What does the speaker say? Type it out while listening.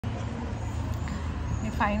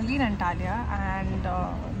finally in Antalya,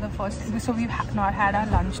 and so we've not had our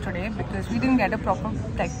lunch today because we didn't get a proper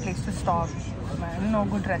place to stop. No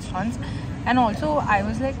good restaurants, and also I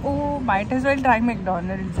was like, oh, might as well try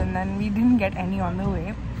McDonald's, and then we didn't get any on the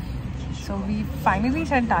way. So we finally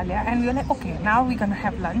reached Antalya, and we were like, okay, now we're gonna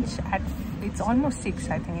have lunch it's almost 6,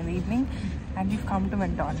 I think, in the evening, and we've come to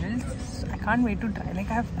McDonald's. I can't wait to try.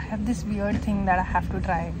 Like I have this weird thing that I have to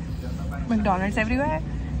try McDonald's everywhere,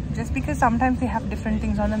 just because sometimes they have different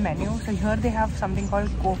things on the menu. So here they have something called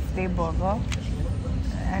kofte burger,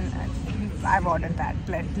 and I've ordered that.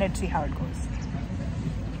 Let's see how it goes.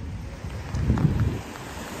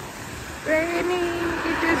 Raining,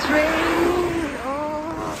 it is raining. Oh.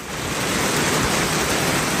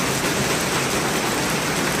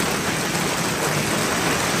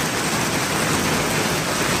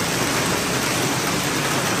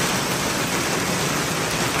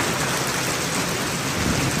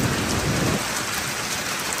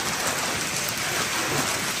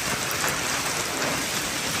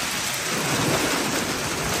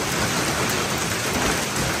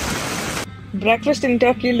 Breakfast in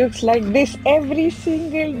Turkey looks like this every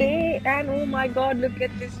single day, and oh my god, look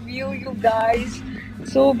at this view, you guys.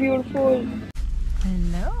 So beautiful.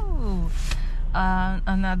 Hello.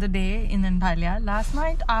 Another day in Antalya. Last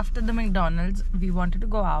night after the McDonald's, we wanted to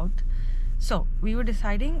go out. So we were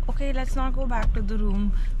deciding, okay, let's not go back to the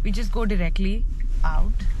room. We just go directly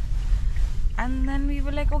out. And then we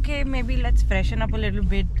were like, okay, maybe let's freshen up a little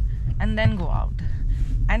bit and then go out.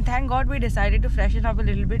 And thank God we decided to freshen up a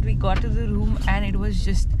little bit. We got to the room and it was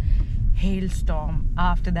just hailstorm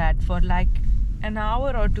after that. For like an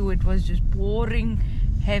hour or two, it was just pouring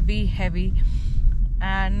heavy.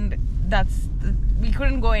 And we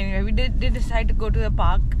couldn't go anywhere. We did decide to go to the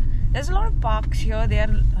park. There's a lot of parks here. They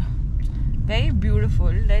are very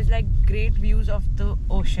beautiful. There's like great views of the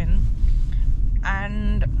ocean.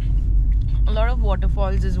 And a lot of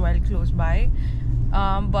waterfalls as well close by.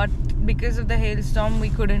 But because of the hailstorm, we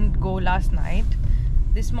couldn't go last night.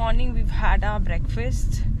 This morning we've had our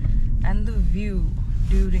breakfast, and the view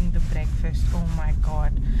during the breakfast, oh my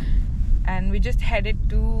god. And we just headed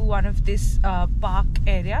to one of this park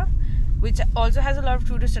area, which also has a lot of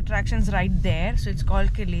tourist attractions right there. So it's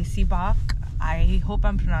called Kalesi Park. I hope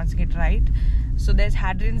I'm pronouncing it right. So there's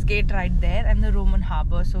Hadrian's Gate right there and the Roman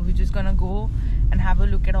Harbour. So we're just gonna go and have a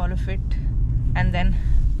look at all of it and then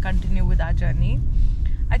continue with our journey.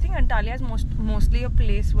 I think Antalya is mostly a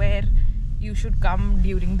place where you should come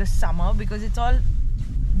during the summer because it's all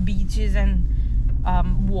beaches and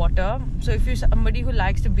water. So if you're somebody who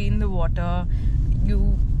likes to be in the water,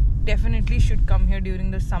 you definitely should come here during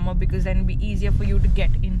the summer, because then it'll be easier for you to get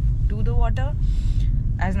into the water,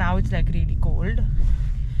 as now it's like really cold.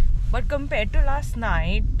 But compared to last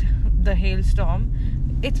night, the hailstorm,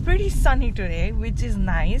 it's pretty sunny today, which is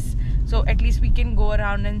nice. So at least we can go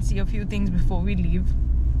around and see a few things before we leave.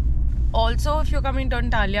 Also, if you're coming to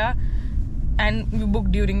Antalya and you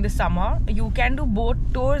book during the summer, you can do boat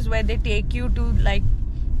tours where they take you to like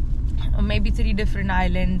maybe 3 different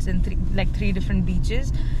islands and 3 different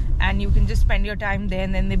beaches, and you can just spend your time there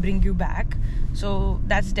and then they bring you back. So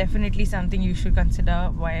that's definitely something you should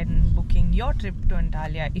consider when booking your trip to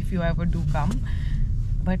Antalya if you ever do come.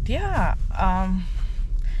 But yeah,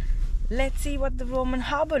 let's see what the Roman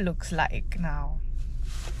Harbour looks like now.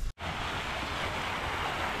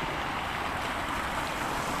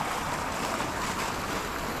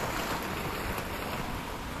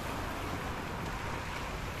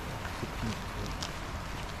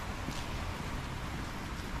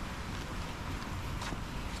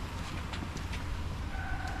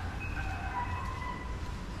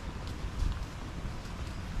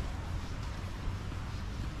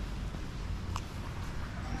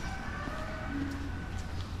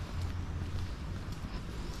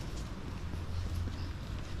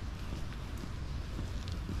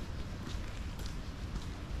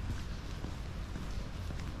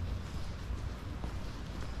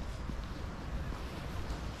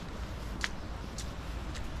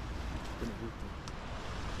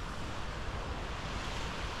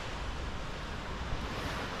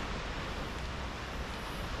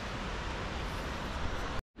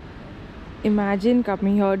 Imagine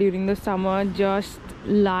coming here during the summer, just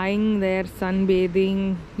lying there,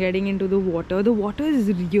 sunbathing, getting into the water. The water is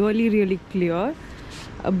really clear,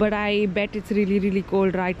 but I bet it's really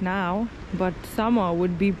cold right now. But summer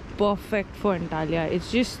would be perfect for Antalya.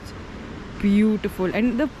 It's just beautiful,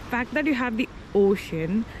 and the fact that you have the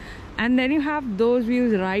ocean and then you have those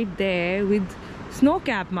views right there with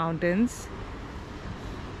snow-capped mountains.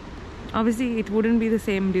 Obviously it wouldn't be the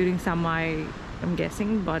same during summer, I'm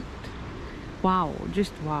guessing, but wow,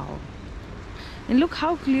 just wow. And look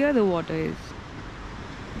how clear the water is.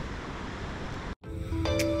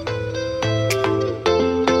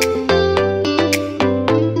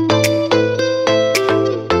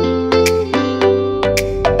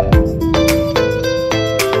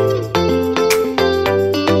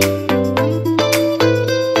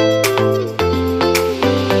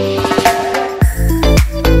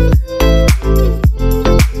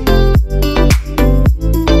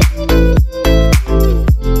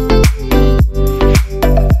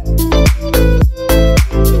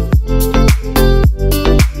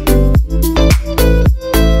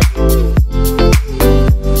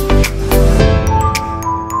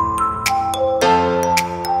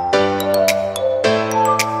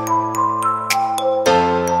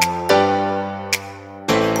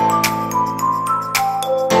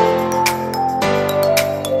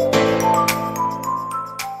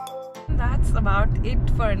 About it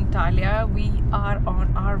for Antalya. We are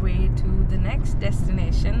on our way to the next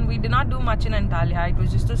destination. We did not do much in Antalya. It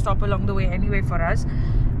was just a stop along the way anyway for us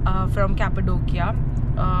from Cappadocia.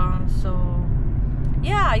 So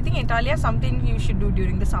yeah, I think Antalya is something you should do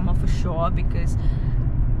during the summer for sure, because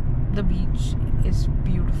the beach is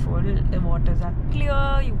beautiful. The waters are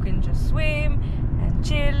clear. You can just swim and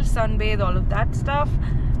chill, sunbathe, all of that stuff.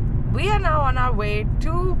 We are now on our way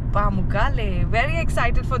to Pamukkale. Very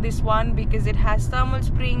excited for this one because it has thermal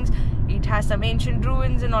springs, it has some ancient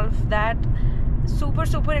ruins and all of that.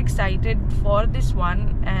 Super excited for this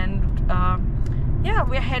one. And yeah,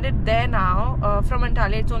 we're headed there now. From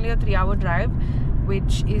Antalya, it's only a 3-hour drive,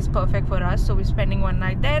 which is perfect for us. So we're spending one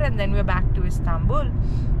night there and then we're back to Istanbul.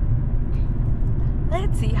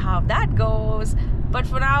 Let's see how that goes. But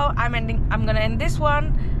for now, I'm gonna end this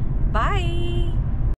one. Bye.